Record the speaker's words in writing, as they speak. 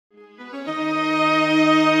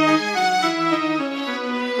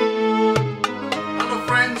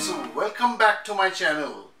to my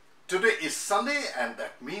channel. Today is Sunday, and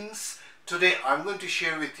that means today I'm going to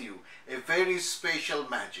share with you a very special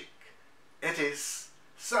magic. It is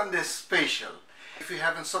Sunday special. If you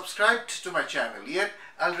haven't subscribed to my channel yet,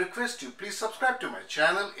 I'll request you please subscribe to my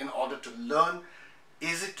channel in order to learn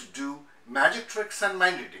easy to do magic tricks and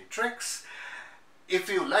mind reading tricks. If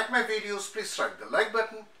you like my videos, please strike the like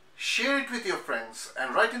button, share it with your friends,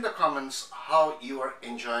 and write in the comments how you are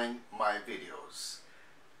enjoying my videos.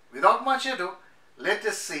 Without much ado, let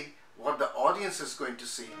us see what the audience is going to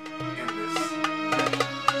see in this magic.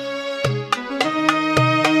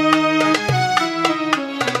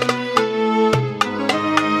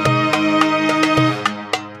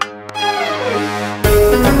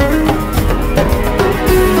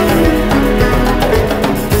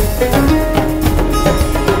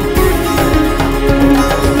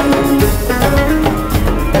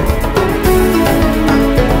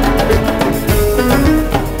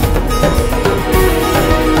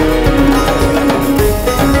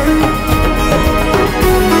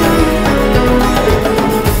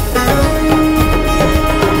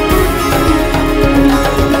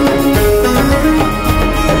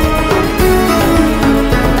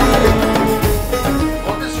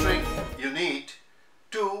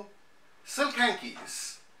 Silk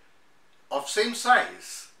hankies of same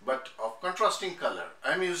size but of contrasting color.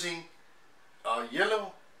 I'm using a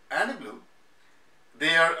yellow and a blue.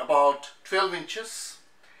 They are about 12 inches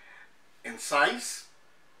in size.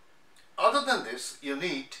 Other than this, you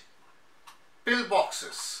need pill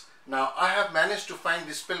boxes. Now I have managed to find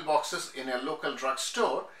these pill boxes in a local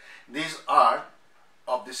drugstore. These are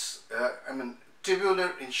of this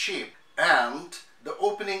tubular in shape, and the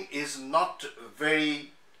opening is not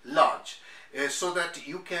very large, so that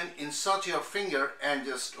you can insert your finger and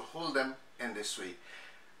just hold them in this way.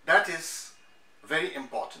 That is very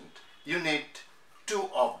important. You need 2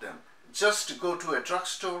 of them. Just go to a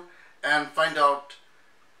drugstore and find out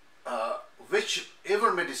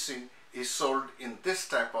whichever medicine is sold in this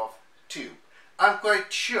type of tube. I'm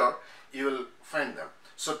quite sure you will find them.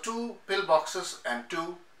 So 2 pill boxes and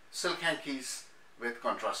 2 silk hankies with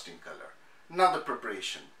contrasting color. Now the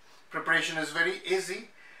preparation. Preparation is very easy.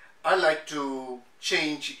 I like to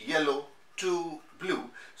change yellow to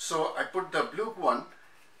blue, so I put the blue one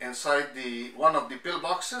inside one of the pill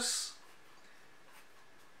boxes.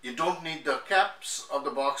 You don't need the caps of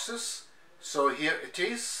the boxes, so here it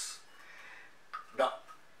is,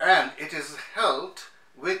 and it is held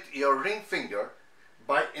with your ring finger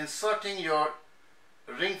by inserting your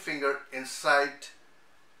ring finger inside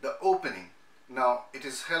the opening. Now it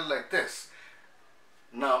is held like this.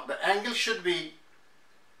 Now the angle should be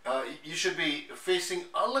you should be facing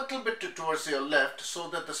a little bit towards your left, so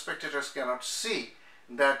that the spectators cannot see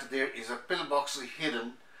that there is a pill box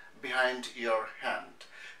hidden behind your hand.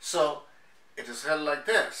 So it is held like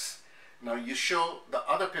this. Now you show the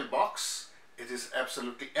other pill box. It is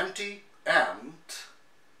absolutely empty, and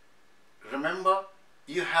remember,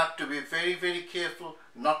 you have to be very careful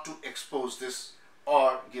not to expose this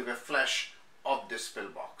or give a flash of this pill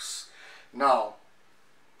box. Now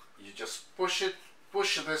you just push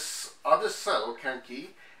this other silk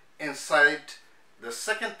hanky inside the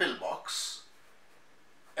second pill box,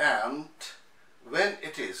 and when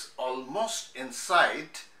it is almost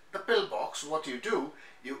inside the pill box, what you do,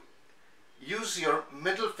 you use your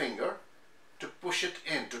middle finger to push it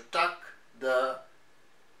in, to tuck the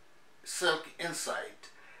silk inside.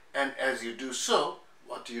 And as you do so,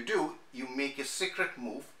 what you do, you make a secret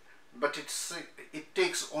move, but it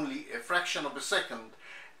takes only a fraction of a second,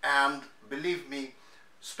 and believe me,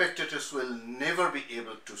 spectators will never be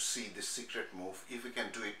able to see this secret move if you can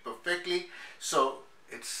do it perfectly. So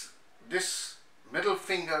it's this middle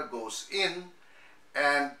finger goes in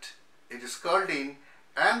and it is curled in,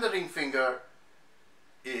 and the ring finger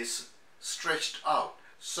is stretched out.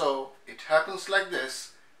 So it happens like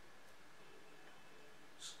this.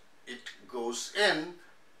 It goes in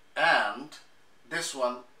and this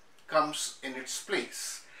one comes in its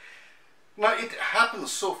place. Now it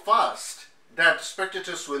happens so fast that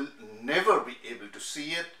spectators will never be able to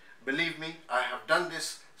see it. Believe me, I have done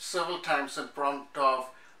this several times in front of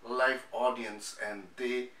live audience, and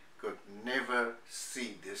they could never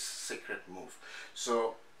see this secret move.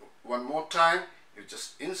 So one more time, you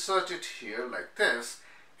just insert it here like this.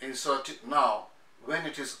 Insert it now. When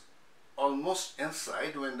it is almost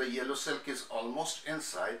inside, when the yellow silk is almost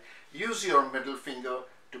inside, use your middle finger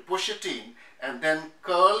to push it in, and then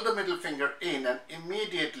curl the middle finger in, and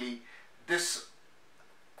immediately this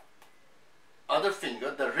other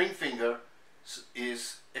finger, the ring finger,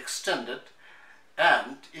 is extended,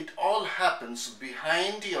 and it all happens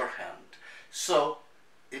behind your hand. So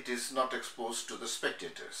it is not exposed to the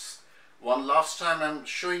spectators. One last time I'm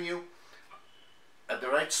showing you at the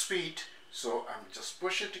right speed, so I'm just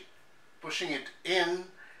pushing it in,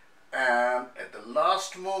 and at the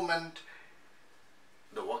last moment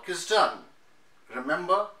the work is done.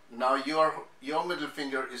 Remember, now your middle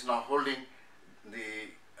finger is now holding the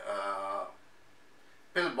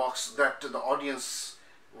pillbox that the audience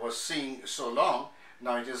was seeing so long.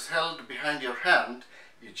 Now it is held behind your hand.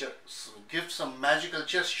 You just give some magical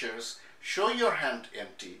gestures, show your hand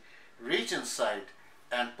empty, reach inside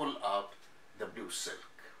and pull out the blue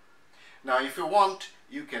silk. Now if you want,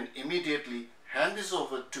 you can immediately hand this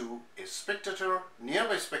over to a spectator,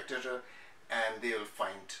 nearby spectator, and they will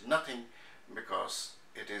find nothing because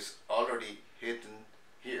it is already hidden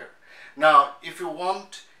here. Now if you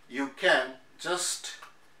want, you can just,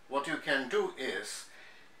 what you can do is,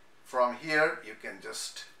 from here you can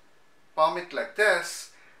just palm it like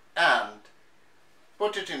this and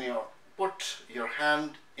put your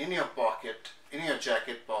hand in your pocket, in your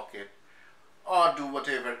jacket pocket, or do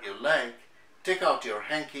whatever you like. Take out your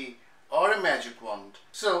hanky or a magic wand.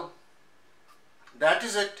 So that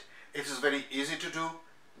is it. It is very easy to do.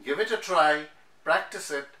 Give it a try,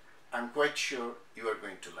 practice it. I'm quite sure you are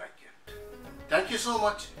going to like it. Thank you so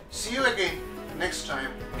much. See you again next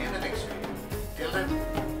time in the next video. Till then,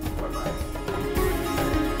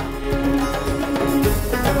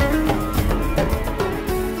 bye-bye.